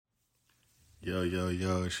Yo, yo,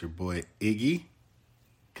 yo, it's your boy Iggy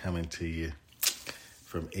coming to you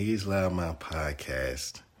from Iggy's Loudmouth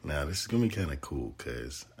Podcast. Now, this is going to be kind of cool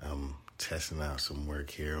because I'm testing out some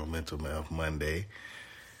work here on Mental Health Monday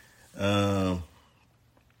at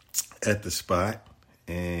the spot.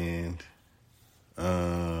 And,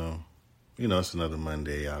 it's another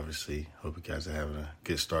Monday, obviously. Hope you guys are having a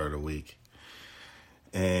good start of the week.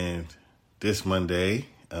 And this Monday,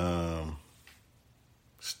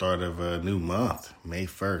 start of a new month, May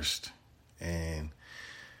 1st. And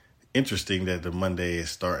interesting that the Monday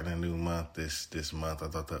is starting a new month this month. I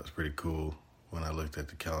thought that was pretty cool when I looked at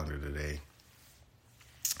the calendar today.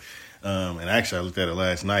 And actually, I looked at it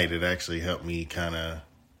last night. It actually helped me kind of,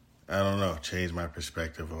 change my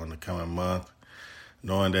perspective on the coming month,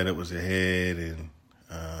 knowing that it was ahead and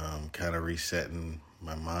kind of resetting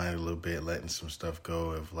my mind a little bit, letting some stuff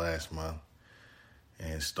go of last month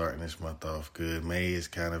and starting this month off good. May is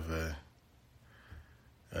kind of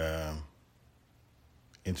a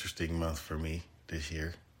interesting month for me this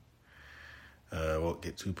year. I won't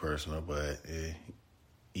get too personal, but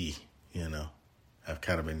I've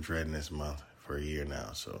kind of been dreading this month for a year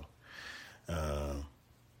now. So,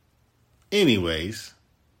 anyways,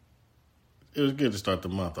 it was good to start the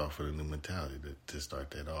month off with a new mentality to start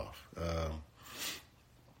that off.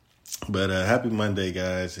 But happy Monday,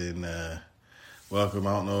 guys, and welcome.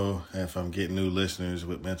 I don't know if I'm getting new listeners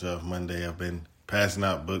with Mental Health Monday. I've been passing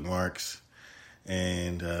out bookmarks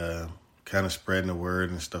and kind of spreading the word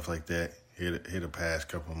and stuff like that here the past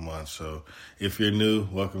couple of months. So if you're new,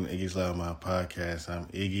 welcome to Iggy's Loudmouth Podcast. I'm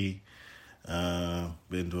Iggy.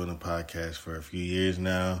 Been doing a podcast for a few years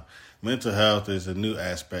now. Mental health is a new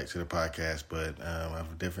aspect to the podcast, but I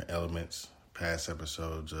have different elements, past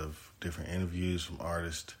episodes of different interviews from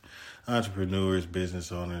artists, entrepreneurs,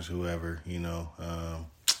 business owners, whoever,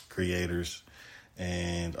 creators,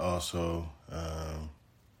 and also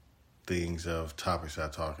things of topics I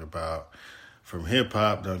talk about from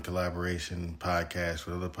hip-hop, done collaboration podcasts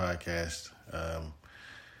with other podcasts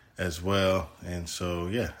as well. And so,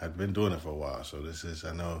 I've been doing it for a while. So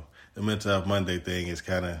I know the Mental Health Monday thing is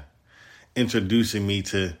kind of introducing me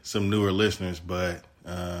to some newer listeners, but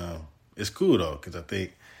it's cool though, because I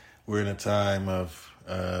think we're in a time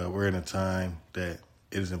that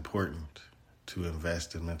it is important to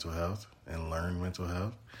invest in mental health and learn mental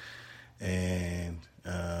health, and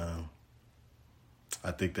I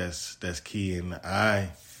think that's key. And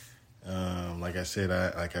like I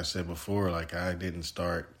said before, I didn't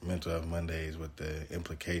start Mental Health Mondays with the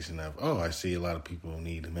implication of, I see a lot of people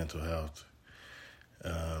need mental health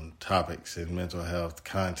topics and mental health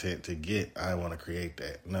content to get. I want to create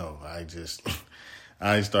that. No,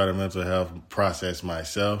 I started mental health process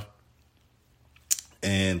myself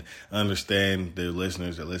and understand the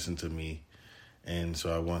listeners that listen to me. And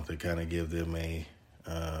so I want to kind of give them a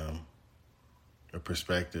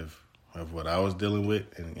perspective of what I was dealing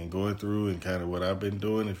with and going through and kind of what I've been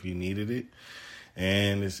doing if you needed it.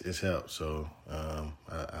 And it's helped. So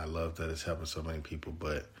I love that it's helping so many people,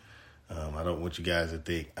 but I don't want you guys to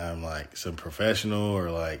think I'm like some professional or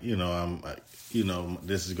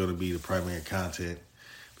this is going to be the primary content,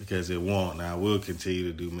 because it won't. Now, I will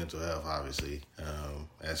continue to do mental health, obviously.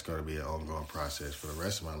 That's going to be an ongoing process for the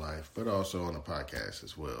rest of my life, but also on the podcast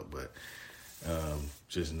as well. But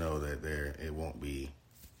just know that it won't be,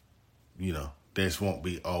 this won't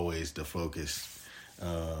be always the focus.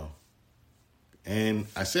 And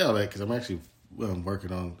I say all that because I'm actually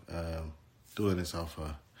working on doing this off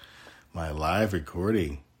my live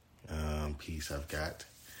recording piece I've got,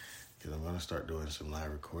 because I'm going to start doing some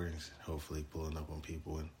live recordings, hopefully pulling up on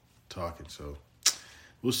people and talking. So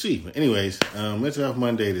we'll see. But anyways, Mental Health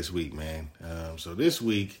Monday this week, man. So this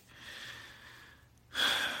week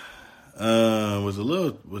was a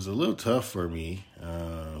little tough for me.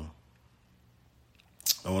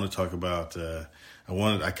 I want to talk about. I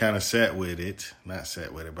kind of not sat with it,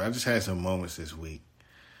 but I just had some moments this week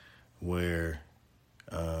where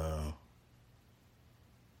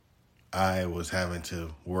I was having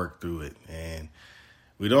to work through it. And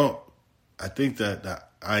I think that the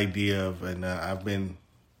idea of, and I've been,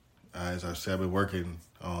 as I've said, I've been working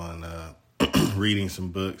on reading some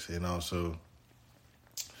books and also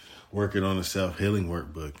working on a self-healing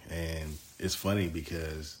workbook. And it's funny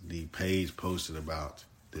because the page posted about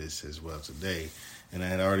this as well today, and I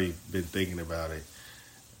had already been thinking about it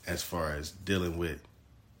as far as dealing with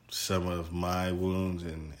some of my wounds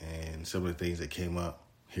and some of the things that came up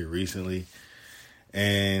here recently.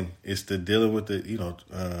 And it's the dealing with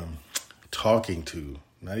talking to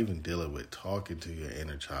your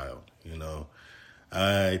inner child.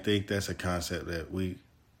 I think that's a concept that we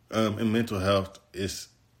in mental health is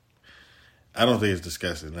I don't think it's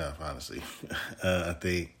discussed enough, honestly. I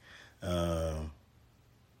think,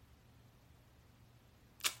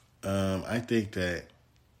 I think that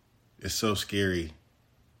it's so scary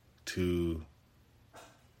to,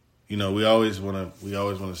 we always want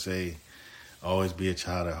to say, always be a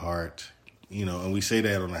child at heart, and we say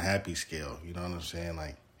that on a happy scale. You know what I'm saying?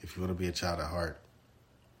 Like, if you want to be a child at heart,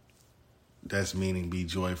 that's meaning be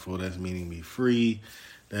joyful. That's meaning be free.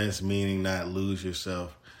 That's meaning not lose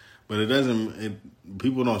yourself. But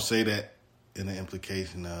people don't say that in the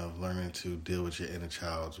implication of learning to deal with your inner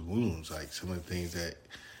child's wounds. Like some of the things that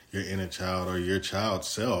your inner child or your child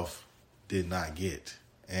self did not get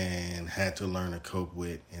and had to learn to cope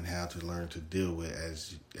with and how to learn to deal with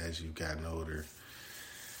as you've gotten older.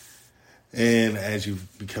 And as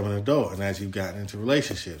you've become an adult and as you've gotten into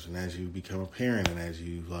relationships and as you become a parent and as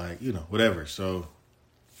you whatever. So,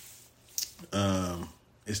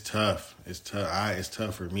 it's tough. It's tough. It's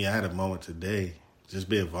tough for me. I had a moment today, just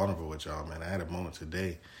being vulnerable with y'all, man. I had a moment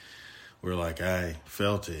today where I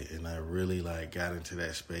felt it and I really got into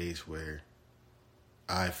that space where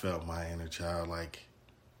I felt my inner child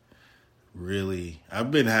really, I'm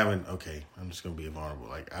just going to be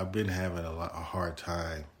vulnerable. I've been having a hard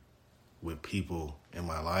time with people in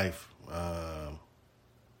my life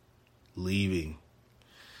leaving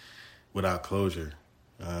without closure,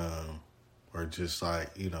 or just kind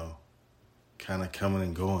of coming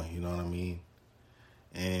and going, you know what I mean?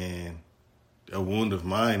 And a wound of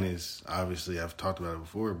mine is, obviously, I've talked about it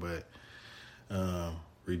before, but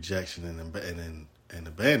rejection and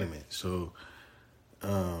abandonment. So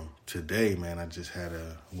today, man, I just had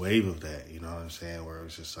a wave of that, you know what I'm saying, where it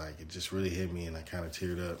was just it just really hit me and I kind of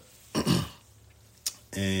teared up.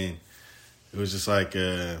 And it was just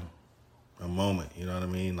a moment, you know what I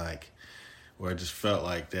mean? Where I just felt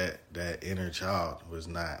that inner child was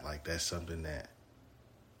not that's something that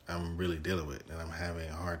I'm really dealing with and I'm having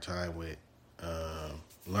a hard time with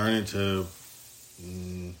learning to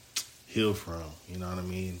heal from, you know what I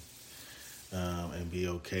mean? And be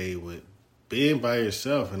okay with being by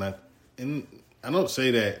yourself. And I don't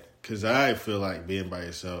say that because I feel like being by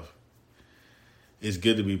yourself, it's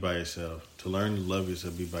good to be by yourself, to learn to love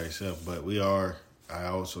yourself, be by yourself. But I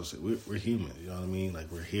also say, we're humans, you know what I mean?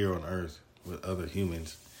 We're here on earth with other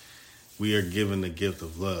humans. We are given the gift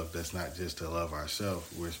of love. That's not just to love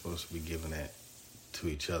ourselves. We're supposed to be giving that to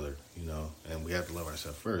each other, and we have to love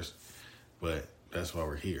ourselves first. But that's why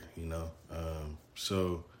we're here,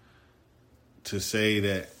 So to say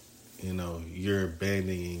that, you're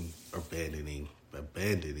abandoning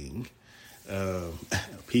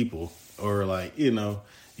people, or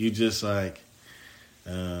you just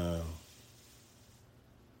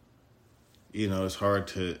it's hard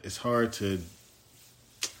to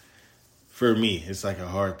for me, it's a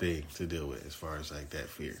hard thing to deal with as far as that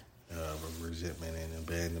fear of resentment and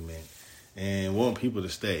abandonment and want people to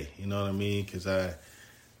stay, you know what I mean? Because I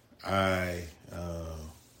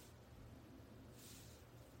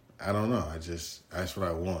don't know. That's what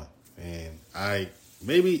I want. And I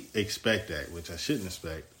maybe expect that, which I shouldn't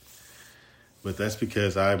expect. But that's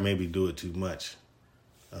because I maybe do it too much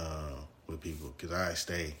with people. Because I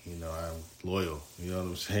stay, I'm loyal. You know what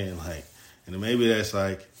I'm saying? And maybe that's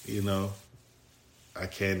I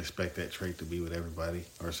can't expect that trait to be with everybody.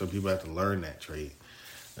 Or some people have to learn that trait.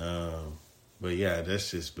 But yeah,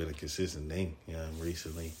 that's just been a consistent thing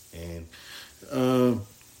recently. And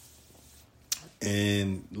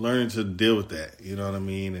learning to deal with that, you know what I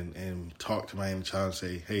mean? And talk to my inner child and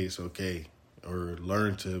say, hey, it's okay. Or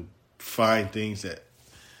learn to find things that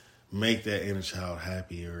make that inner child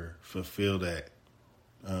happy or fulfill that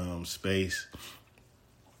space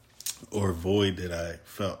or void that I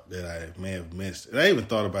felt that I may have missed. And I even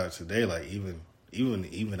thought about it today, even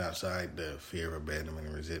outside the fear of abandonment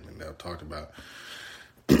and resentment that I talked about.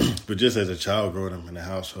 But just as a child growing up in a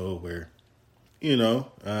household where,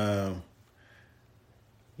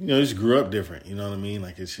 just grew up different, you know what I mean?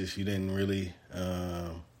 It's just, you didn't really,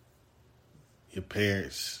 your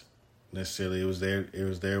parents necessarily, it was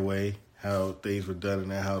their way. How things were done in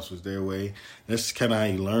that house was their way. That's kind of how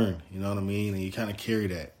you learn, you know what I mean? And you kind of carry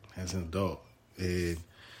that as an adult. And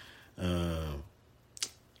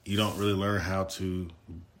you don't really learn how to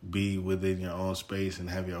be within your own space and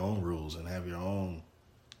have your own rules and have your own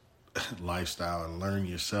lifestyle and learn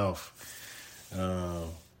yourself.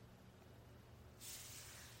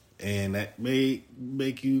 And that may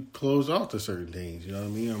make you close off to certain things, you know what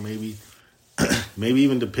I mean? Or maybe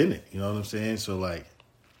even dependent, you know what I'm saying? So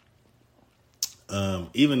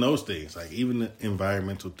even those things, even the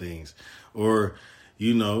environmental things, or,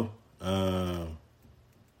 you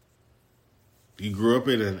grew up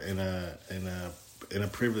in a in a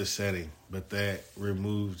privileged setting, but that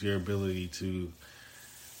removes your ability to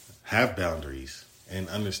have boundaries and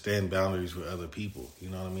understand boundaries with other people. You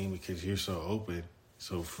know what I mean? Because you're so open,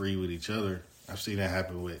 so free with each other. I've seen that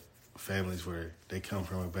happen with families where they come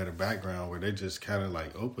from a better background, where they're just kind of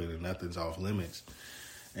like open and nothing's off limits.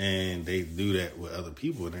 And they do that with other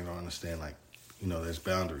people, and they don't understand, like, there's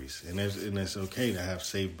boundaries, and it's okay to have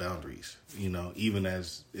safe boundaries, and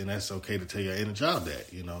that's okay to tell your inner child that,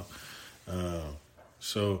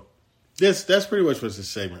 so that's pretty much what this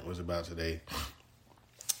segment was about today.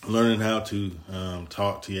 Learning how to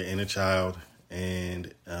talk to your inner child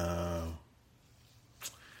and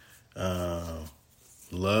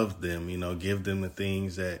love them, give them the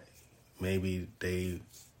things that maybe they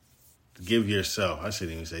give yourself. I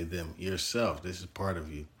shouldn't even say them, yourself. This is part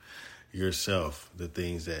of you. Yourself, the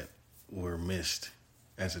things that were missed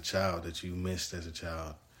as a child, that you missed as a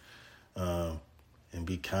child, and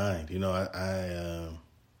be kind.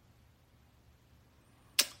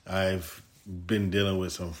 I've been dealing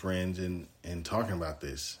with some friends and talking about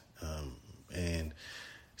this, and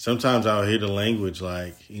sometimes I'll hear the language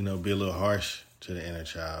like, be a little harsh to the inner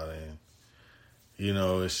child, and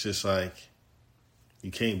it's just like,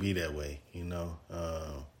 you can't be that way,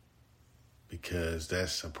 because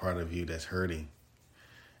that's a part of you that's hurting.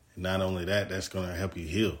 And not only that, that's going to help you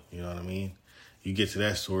heal. You know what I mean? You get to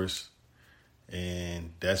that source,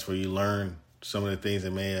 and that's where you learn some of the things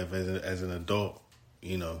that may have, as an adult,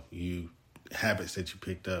 habits that you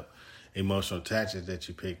picked up, emotional attachments that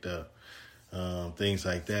you picked up, things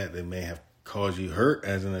like that may have caused you hurt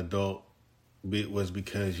as an adult, was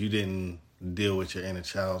because you didn't deal with your inner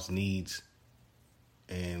child's needs.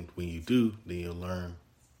 And when you do, then you'll learn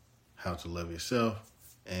how to love yourself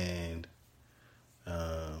and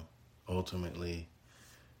ultimately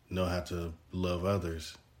know how to love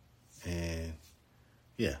others. And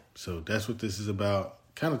yeah, so that's what this is about.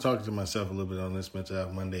 Kind of talking to myself a little bit on this Mental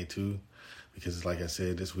Health Monday too, because like I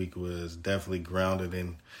said, this week was definitely grounded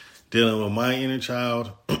in dealing with my inner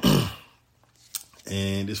child.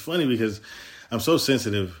 And it's funny because I'm so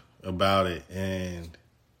sensitive about it, and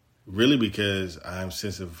really because I'm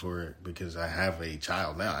sensitive for it because I have a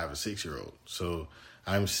child now. I have a 6-year-old. So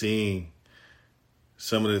I'm seeing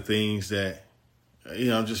some of the things that,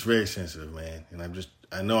 I'm just very sensitive, man. And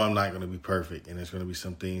I know I'm not going to be perfect, and there's going to be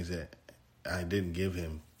some things that I didn't give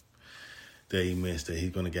him that he missed, that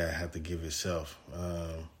he's going to have to give himself.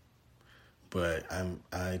 But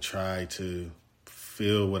I try to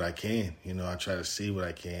feel what I can. I try to see what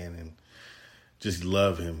I can and just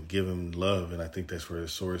love him, give him love. And I think that's where the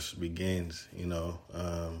source begins, and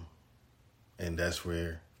that's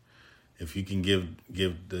where, if you can give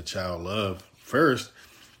the child love first,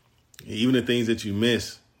 even the things that you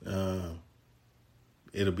miss, it'll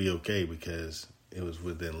be okay because it was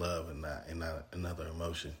within love and not another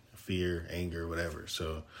emotion, fear, anger, whatever.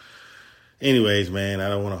 So anyways, man, I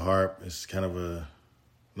don't want to harp. It's kind of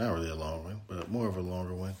not really a long one, but more of a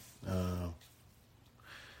longer one.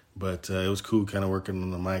 But it was cool kind of working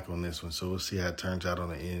on the mic on this one. So we'll see how it turns out on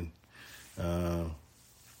the end, on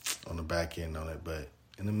the back end on it. But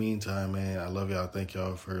in the meantime, man, I love y'all. Thank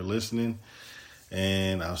y'all for listening.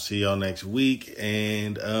 And I'll see y'all next week.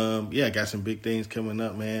 And I got some big things coming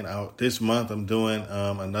up, man. This month I'm doing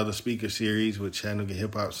another speaker series with Chattanooga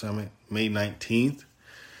Hip Hop Summit, May 19th.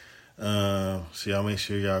 So y'all make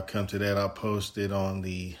sure y'all come to that. I'll post it on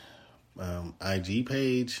the IG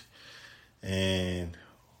page. And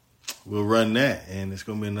we'll run that, and it's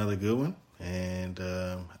going to be another good one, and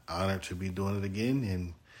honored to be doing it again,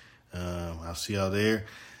 and I'll see y'all there.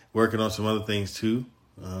 Working on some other things, too,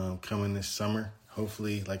 coming this summer.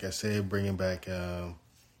 Hopefully, like I said, bringing back,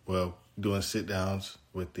 doing sit-downs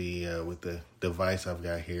with the device I've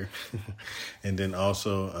got here, and then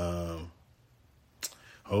also,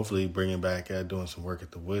 hopefully, bringing back, doing some work at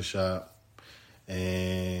the wood shop,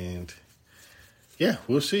 and yeah,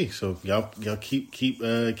 we'll see. So y'all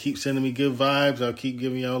keep sending me good vibes. I'll keep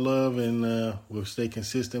giving y'all love, and we'll stay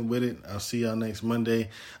consistent with it. I'll see y'all next Monday.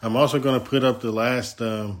 I'm also going to put up the last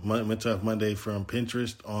Mental Health Monday from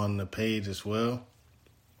Pinterest on the page as well.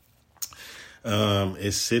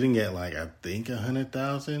 It's sitting at I think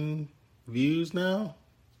 100,000 views now,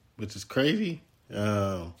 which is crazy.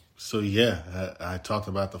 So yeah, I talked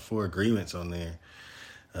about the 4 agreements on there.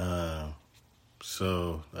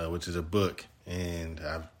 Which is a book. And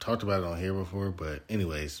I've talked about it on here before, but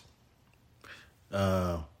anyways,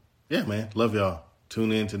 man, love y'all.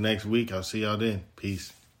 Tune in to next week. I'll see y'all then.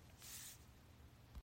 Peace.